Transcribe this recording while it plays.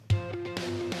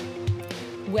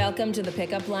Welcome to the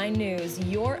Pickup Line News,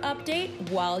 your update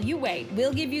while you wait.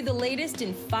 We'll give you the latest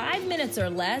in 5 minutes or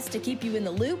less to keep you in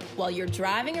the loop while you're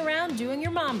driving around doing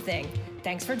your mom thing.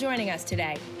 Thanks for joining us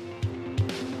today.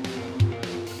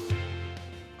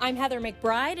 I'm Heather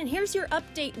McBride, and here's your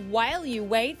update while you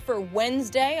wait for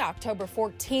Wednesday, October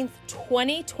 14th,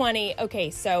 2020.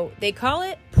 Okay, so they call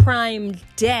it Prime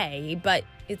Day, but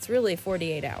it's really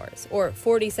 48 hours, or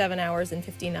 47 hours and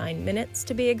 59 minutes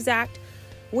to be exact,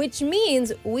 which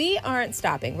means we aren't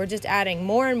stopping. We're just adding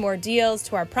more and more deals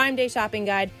to our Prime Day shopping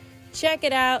guide. Check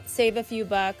it out, save a few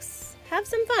bucks, have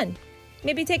some fun.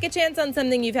 Maybe take a chance on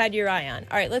something you've had your eye on.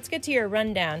 All right, let's get to your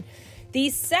rundown. The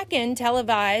second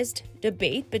televised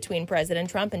debate between President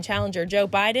Trump and challenger Joe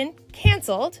Biden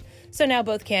canceled. So now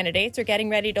both candidates are getting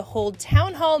ready to hold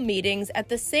town hall meetings at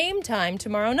the same time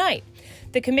tomorrow night.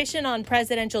 The Commission on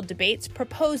Presidential Debates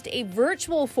proposed a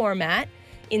virtual format.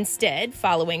 Instead,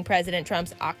 following President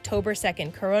Trump's October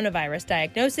 2nd coronavirus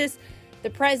diagnosis, the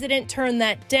president turned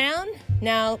that down.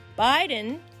 Now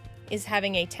Biden is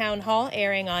having a town hall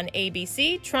airing on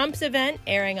ABC, Trump's event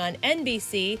airing on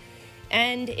NBC,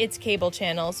 and its cable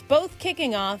channels, both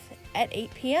kicking off at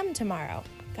 8 p.m. tomorrow.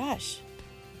 Gosh,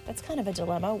 that's kind of a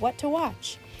dilemma. What to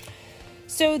watch?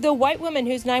 So the white woman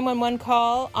whose 911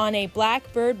 call on a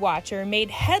black bird watcher made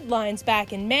headlines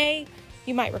back in May.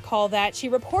 You might recall that. She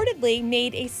reportedly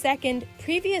made a second,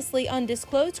 previously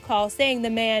undisclosed call saying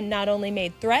the man not only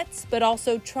made threats, but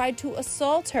also tried to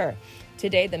assault her.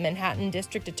 Today, the Manhattan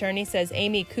District Attorney says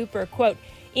Amy Cooper, quote,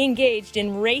 engaged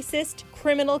in racist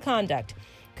criminal conduct.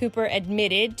 Cooper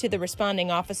admitted to the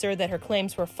responding officer that her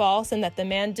claims were false and that the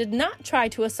man did not try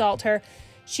to assault her.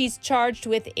 She's charged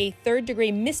with a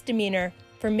third-degree misdemeanor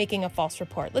for making a false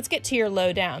report. Let's get to your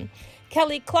lowdown.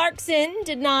 Kelly Clarkson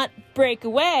did not break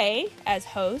away as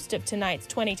host of tonight's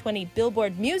 2020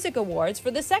 Billboard Music Awards.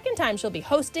 For the second time, she'll be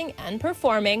hosting and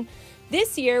performing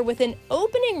this year with an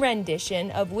opening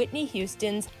rendition of Whitney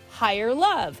Houston's Higher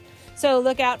Love. So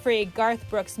look out for a Garth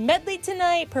Brooks medley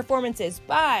tonight. Performances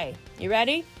by, you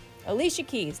ready? Alicia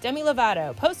Keys, Demi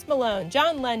Lovato, Post Malone,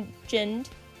 John Legend,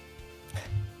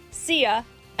 Sia,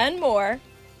 and more.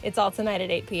 It's all tonight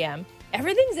at 8 p.m.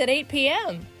 Everything's at 8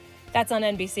 p.m. That's on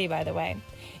NBC, by the way.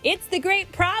 It's the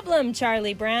great problem,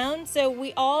 Charlie Brown. So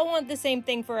we all want the same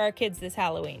thing for our kids this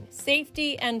Halloween,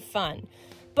 safety and fun.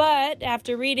 But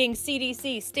after reading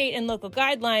CDC, state and local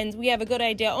guidelines, we have a good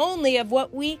idea only of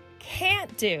what we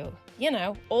can't do. You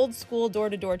know, old school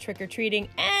door-to-door trick-or-treating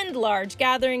and large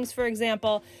gatherings, for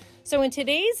example. So in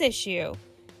today's issue,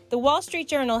 the Wall Street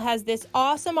Journal has this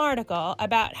awesome article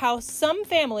about how some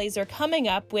families are coming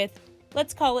up with,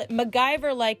 let's call it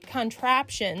MacGyver-like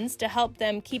contraptions to help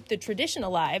them keep the tradition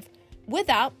alive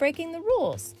without breaking the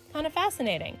rules. Kind of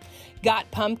fascinating.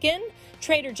 Got pumpkin?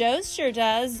 Trader Joe's sure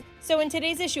does. So in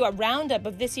today's issue, a roundup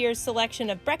of this year's selection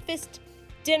of breakfast,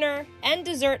 dinner, and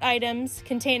dessert items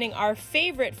containing our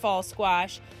favorite fall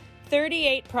squash.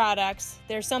 38 products.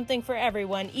 There's something for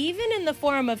everyone, even in the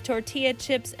form of tortilla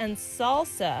chips and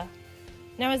salsa.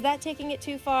 Now, is that taking it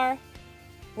too far?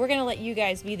 We're going to let you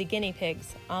guys be the guinea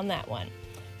pigs on that one.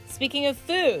 Speaking of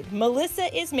food,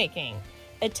 Melissa is making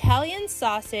Italian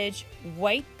sausage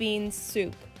white bean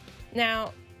soup.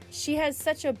 Now, she has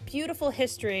such a beautiful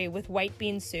history with white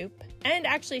bean soup, and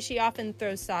actually she often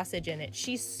throws sausage in it.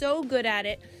 She's so good at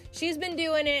it. She's been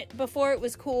doing it before it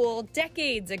was cool,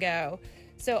 decades ago.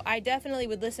 So I definitely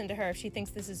would listen to her if she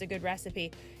thinks this is a good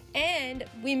recipe. And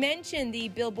we mentioned the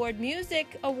Billboard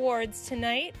Music Awards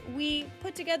tonight. We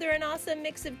put together an awesome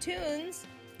mix of tunes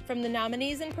from the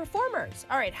nominees and performers.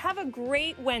 All right, have a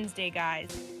great Wednesday, guys.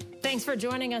 Thanks for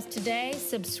joining us today.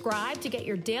 Subscribe to get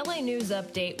your daily news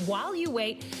update while you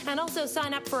wait, and also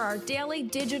sign up for our daily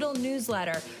digital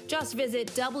newsletter. Just visit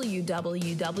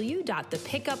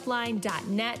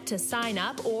www.thepickupline.net to sign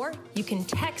up, or you can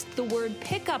text the word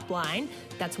pickup line,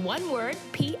 that's one word,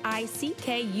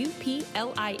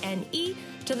 PICKUPLINE,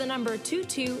 to the number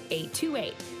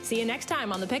 22828. See you next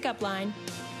time on The Pickup Line.